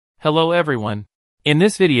Hello everyone. In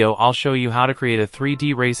this video I'll show you how to create a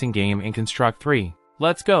 3D racing game in Construct 3.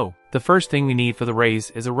 Let's go! The first thing we need for the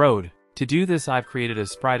race is a road. To do this I've created a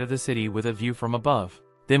sprite of the city with a view from above.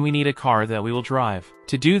 Then we need a car that we will drive.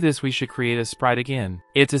 To do this we should create a sprite again.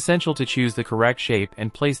 It's essential to choose the correct shape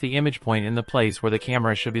and place the image point in the place where the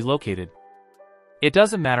camera should be located. It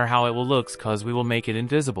doesn't matter how it will look cause we will make it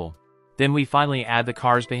invisible. Then we finally add the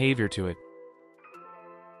car's behavior to it.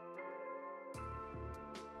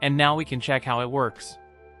 And now we can check how it works.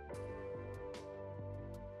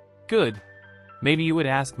 Good. Maybe you would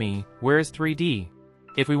ask me, where is 3D?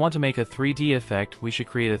 If we want to make a 3D effect, we should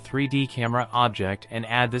create a 3D camera object and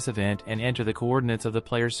add this event and enter the coordinates of the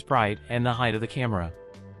player's sprite and the height of the camera.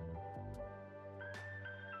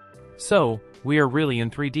 So, we are really in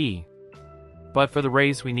 3D. But for the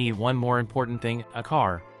race we need one more important thing, a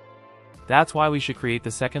car. That's why we should create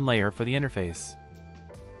the second layer for the interface.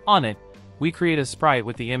 On it, we create a sprite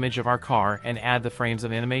with the image of our car and add the frames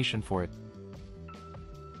of animation for it.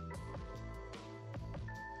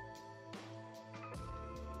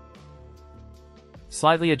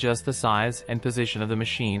 Slightly adjust the size and position of the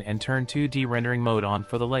machine and turn 2D rendering mode on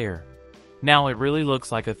for the layer. Now it really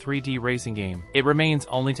looks like a 3D racing game. It remains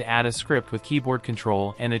only to add a script with keyboard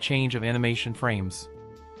control and a change of animation frames.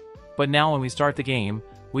 But now when we start the game,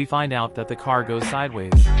 we find out that the car goes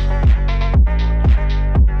sideways.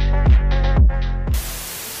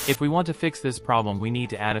 If we want to fix this problem we need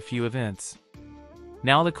to add a few events.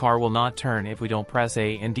 Now the car will not turn if we don't press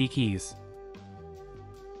A and D keys.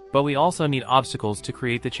 But we also need obstacles to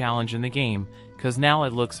create the challenge in the game, cause now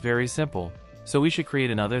it looks very simple. So we should create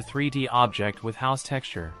another 3D object with house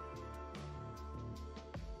texture.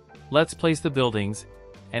 Let's place the buildings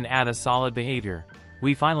and add a solid behavior.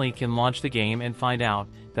 We finally can launch the game and find out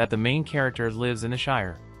that the main character lives in the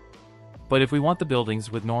Shire. But if we want the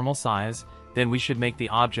buildings with normal size, then we should make the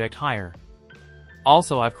object higher.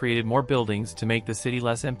 Also I've created more buildings to make the city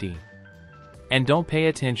less empty. And don't pay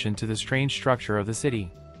attention to the strange structure of the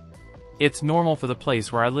city. It's normal for the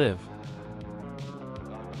place where I live.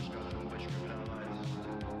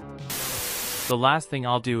 The last thing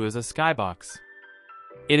I'll do is a skybox.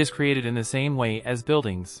 It is created in the same way as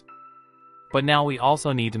buildings. But now we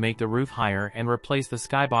also need to make the roof higher and replace the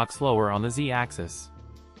skybox lower on the Z-axis.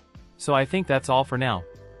 So I think that's all for now.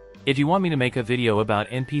 If you want me to make a video about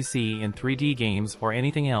NPC in 3D games or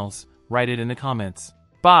anything else, write it in the comments.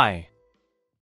 Bye!